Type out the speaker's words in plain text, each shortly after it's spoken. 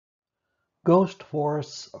Ghost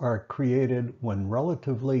forests are created when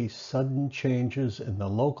relatively sudden changes in the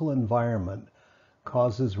local environment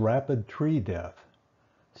causes rapid tree death.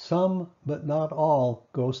 Some, but not all,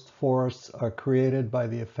 ghost forests are created by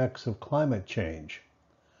the effects of climate change.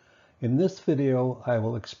 In this video, I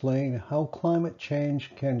will explain how climate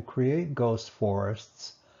change can create ghost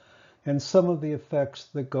forests and some of the effects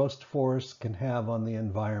that ghost forests can have on the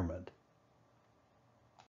environment.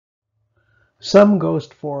 Some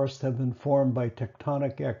ghost forests have been formed by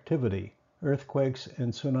tectonic activity, earthquakes,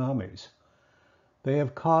 and tsunamis. They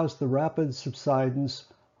have caused the rapid subsidence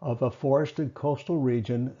of a forested coastal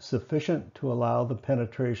region sufficient to allow the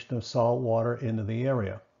penetration of salt water into the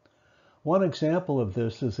area. One example of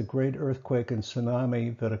this is a great earthquake and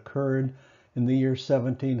tsunami that occurred in the year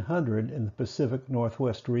 1700 in the Pacific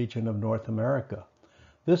Northwest region of North America.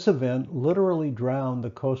 This event literally drowned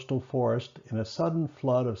the coastal forest in a sudden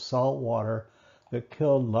flood of salt water that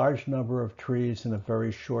killed a large number of trees in a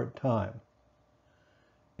very short time.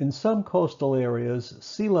 In some coastal areas,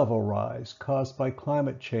 sea level rise caused by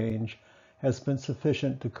climate change has been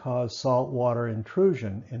sufficient to cause saltwater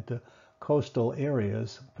intrusion into coastal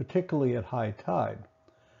areas, particularly at high tide.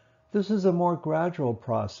 This is a more gradual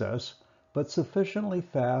process, but sufficiently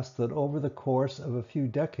fast that over the course of a few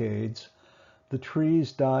decades, the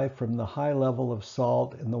trees die from the high level of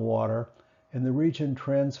salt in the water and the region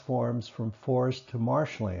transforms from forest to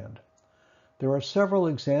marshland. There are several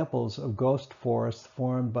examples of ghost forests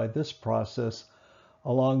formed by this process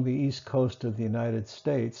along the east coast of the United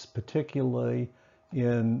States, particularly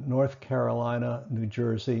in North Carolina, New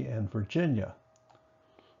Jersey, and Virginia.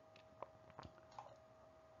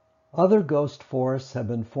 Other ghost forests have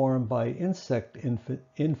been formed by insect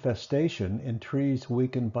infestation in trees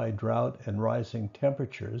weakened by drought and rising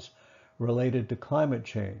temperatures related to climate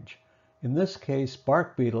change. In this case,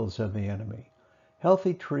 bark beetles are the enemy.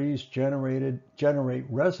 Healthy trees generate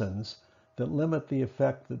resins that limit the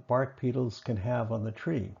effect that bark beetles can have on the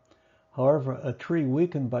tree. However, a tree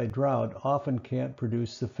weakened by drought often can't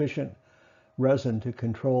produce sufficient resin to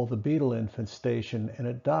control the beetle infestation and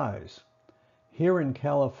it dies. Here in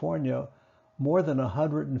California, more than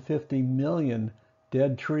 150 million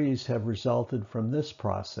dead trees have resulted from this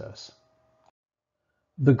process.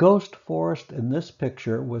 The ghost forest in this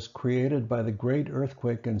picture was created by the great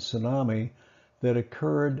earthquake and tsunami that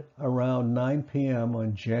occurred around 9 p.m.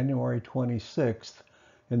 on January 26th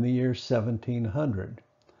in the year 1700.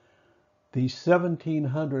 The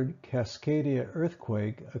 1700 Cascadia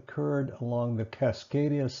earthquake occurred along the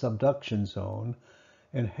Cascadia subduction zone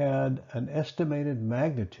and had an estimated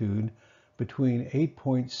magnitude between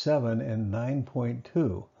 8.7 and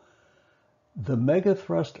 9.2. The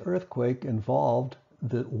megathrust earthquake involved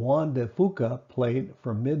the Juan de Fuca plate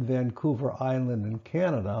from mid-Vancouver Island in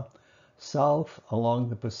Canada, south along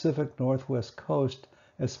the Pacific Northwest coast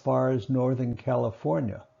as far as Northern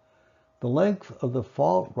California. The length of the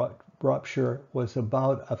fault rupture was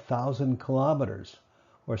about 1,000 kilometers,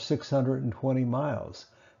 or 620 miles,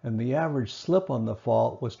 and the average slip on the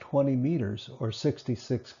fault was 20 meters, or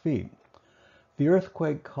 66 feet. The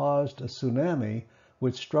earthquake caused a tsunami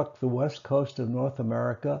which struck the west coast of North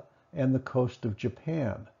America and the coast of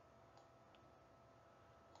Japan.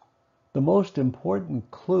 The most important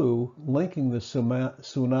clue linking the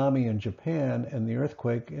tsunami in Japan and the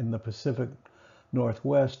earthquake in the Pacific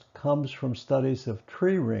Northwest comes from studies of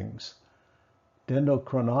tree rings,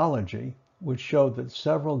 dendrochronology, which showed that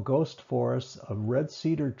several ghost forests of red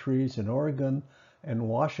cedar trees in Oregon and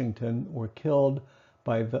Washington were killed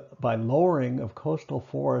by lowering of coastal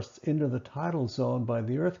forests into the tidal zone by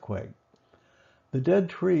the earthquake. The dead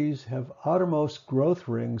trees have outermost growth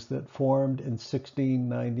rings that formed in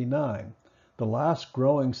 1699, the last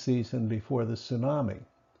growing season before the tsunami.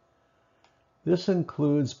 This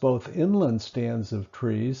includes both inland stands of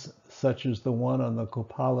trees, such as the one on the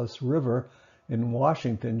Copalis River in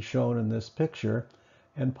Washington shown in this picture,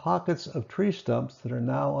 and pockets of tree stumps that are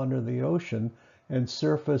now under the ocean and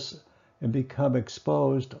surface and become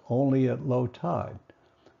exposed only at low tide.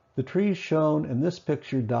 The trees shown in this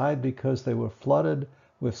picture died because they were flooded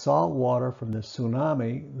with salt water from the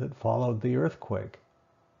tsunami that followed the earthquake.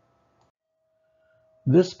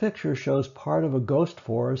 This picture shows part of a ghost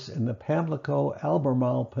forest in the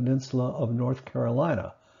Pamlico-Albemarle Peninsula of North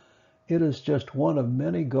Carolina. It is just one of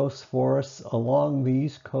many ghost forests along the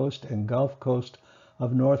East Coast and Gulf Coast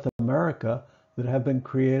of North America that have been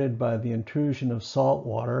created by the intrusion of salt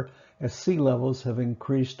water as sea levels have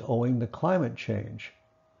increased owing to climate change.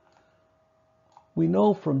 We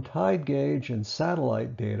know from tide gauge and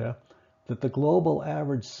satellite data that the global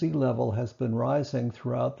average sea level has been rising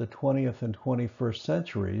throughout the 20th and 21st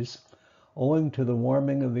centuries, owing to the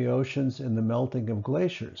warming of the oceans and the melting of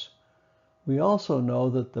glaciers. We also know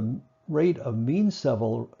that the rate of mean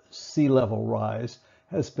sea level rise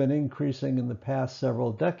has been increasing in the past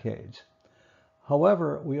several decades.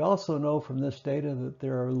 However, we also know from this data that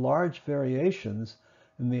there are large variations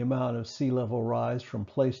in the amount of sea level rise from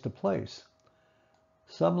place to place.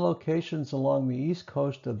 Some locations along the east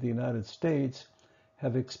coast of the United States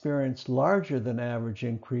have experienced larger than average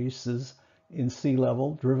increases in sea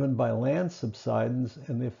level driven by land subsidence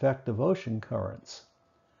and the effect of ocean currents.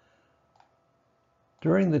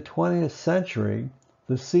 During the 20th century,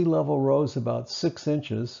 the sea level rose about 6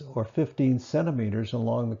 inches or 15 centimeters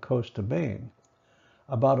along the coast of Maine,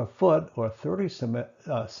 about a foot or 30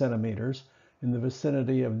 centimeters in the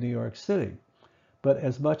vicinity of New York City, but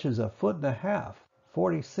as much as a foot and a half,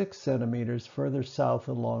 46 centimeters further south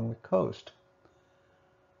along the coast.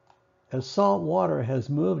 As salt water has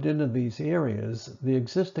moved into these areas, the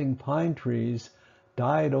existing pine trees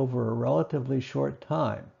died over a relatively short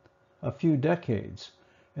time, a few decades,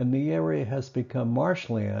 and the area has become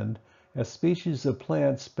marshland as species of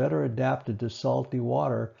plants better adapted to salty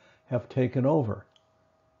water have taken over.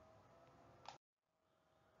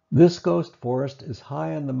 This ghost forest is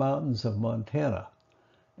high in the mountains of Montana.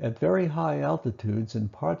 At very high altitudes in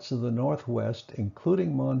parts of the Northwest,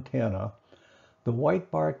 including Montana, the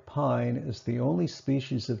whitebark pine is the only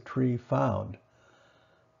species of tree found.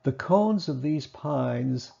 The cones of these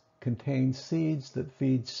pines contain seeds that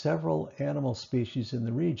feed several animal species in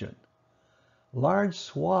the region. Large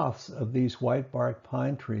swaths of these whitebark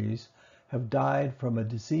pine trees have died from a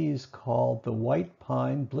disease called the white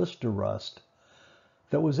pine blister rust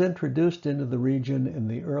that was introduced into the region in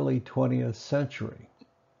the early 20th century.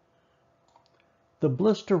 The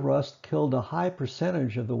blister rust killed a high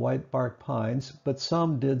percentage of the whitebark pines, but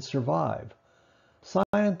some did survive.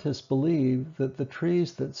 Scientists believe that the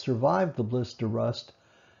trees that survived the blister rust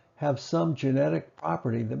have some genetic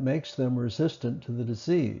property that makes them resistant to the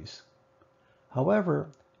disease. However,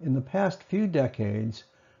 in the past few decades,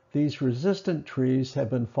 these resistant trees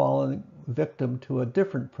have been falling victim to a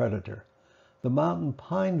different predator, the mountain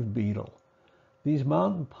pine beetle. These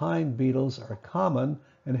mountain pine beetles are common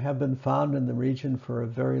and have been found in the region for a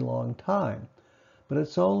very long time, but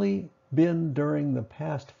it's only been during the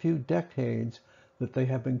past few decades that they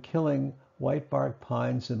have been killing whitebark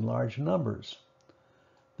pines in large numbers.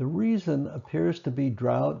 The reason appears to be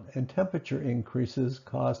drought and temperature increases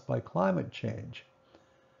caused by climate change.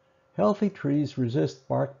 Healthy trees resist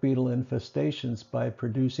bark beetle infestations by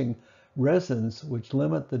producing resins which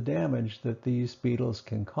limit the damage that these beetles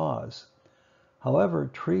can cause. However,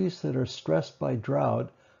 trees that are stressed by drought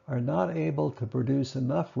are not able to produce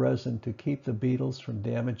enough resin to keep the beetles from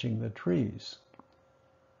damaging the trees.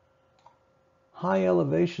 High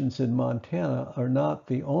elevations in Montana are not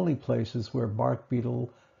the only places where bark beetles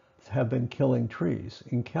have been killing trees.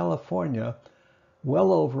 In California,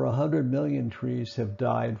 well over 100 million trees have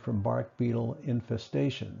died from bark beetle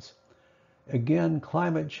infestations. Again,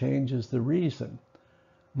 climate change is the reason.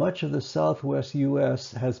 Much of the southwest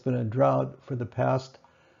U.S. has been a drought for the past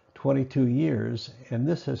 22 years, and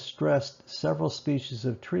this has stressed several species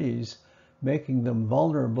of trees, making them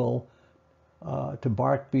vulnerable to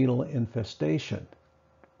bark beetle infestation.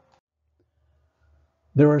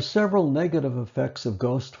 There are several negative effects of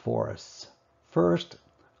ghost forests. First,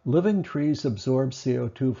 living trees absorb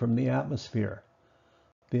CO2 from the atmosphere.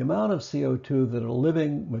 The amount of CO2 that a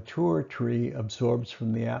living, mature tree absorbs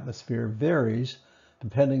from the atmosphere varies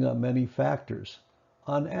depending on many factors.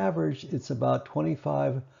 On average, it's about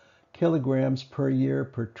 25 kilograms per year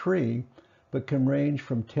per tree, but can range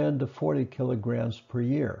from 10 to 40 kilograms per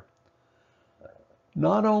year.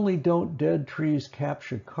 Not only don't dead trees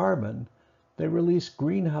capture carbon, they release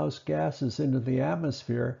greenhouse gases into the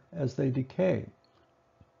atmosphere as they decay.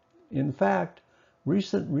 In fact,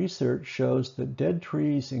 recent research shows that dead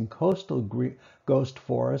trees in coastal ghost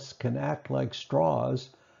forests can act like straws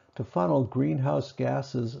to funnel greenhouse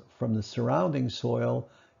gases from the surrounding soil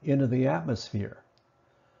into the atmosphere.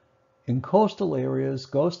 In coastal areas,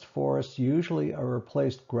 ghost forests usually are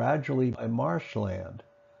replaced gradually by marshland.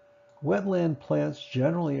 Wetland plants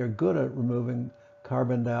generally are good at removing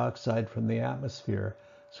carbon dioxide from the atmosphere,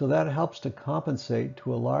 so that helps to compensate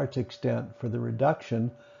to a large extent for the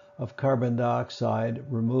reduction of carbon dioxide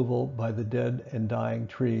removal by the dead and dying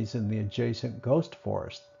trees in the adjacent ghost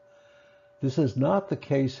forest. This is not the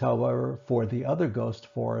case, however, for the other ghost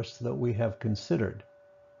forests that we have considered.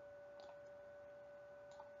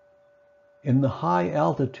 In the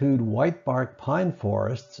high-altitude whitebark pine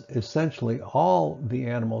forests, essentially all the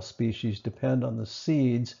animal species depend on the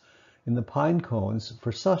seeds in the pine cones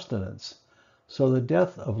for sustenance. So the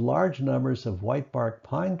death of large numbers of whitebark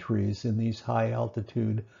pine trees in these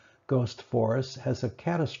high-altitude ghost forests has a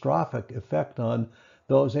catastrophic effect on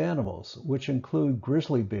those animals, which include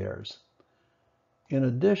grizzly bears. In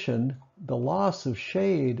addition, the loss of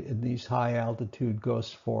shade in these high-altitude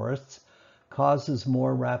ghost forests causes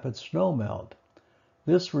more rapid snowmelt.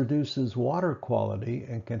 This reduces water quality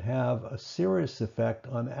and can have a serious effect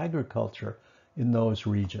on agriculture in those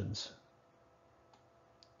regions.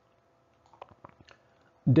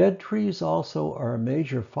 Dead trees also are a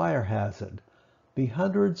major fire hazard. The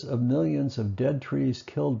hundreds of millions of dead trees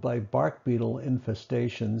killed by bark beetle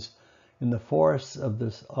infestations in the forests of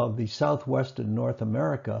the southwestern North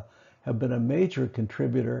America have been a major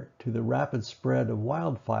contributor to the rapid spread of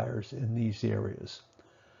wildfires in these areas.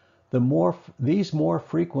 These more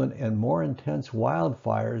frequent and more intense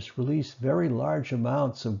wildfires release very large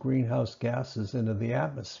amounts of greenhouse gases into the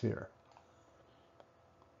atmosphere.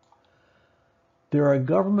 There are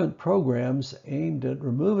government programs aimed at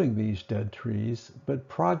removing these dead trees, but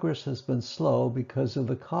progress has been slow because of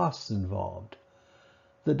the costs involved.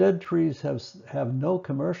 The dead trees have no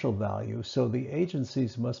commercial value, so the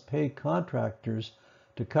agencies must pay contractors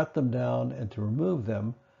to cut them down and to remove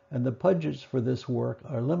them, and the budgets for this work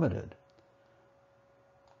are limited.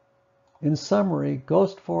 In summary,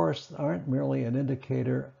 ghost forests aren't merely an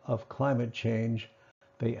indicator of climate change,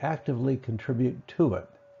 they actively contribute to it.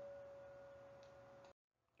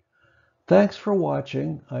 Thanks for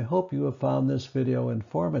watching. I hope you have found this video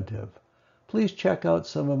informative. Please check out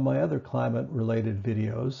some of my other climate-related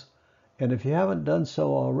videos, and if you haven't done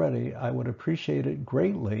so already, I would appreciate it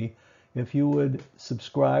greatly if you would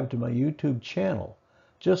subscribe to my YouTube channel.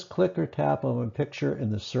 Just click or tap on my picture in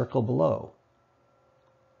the circle below.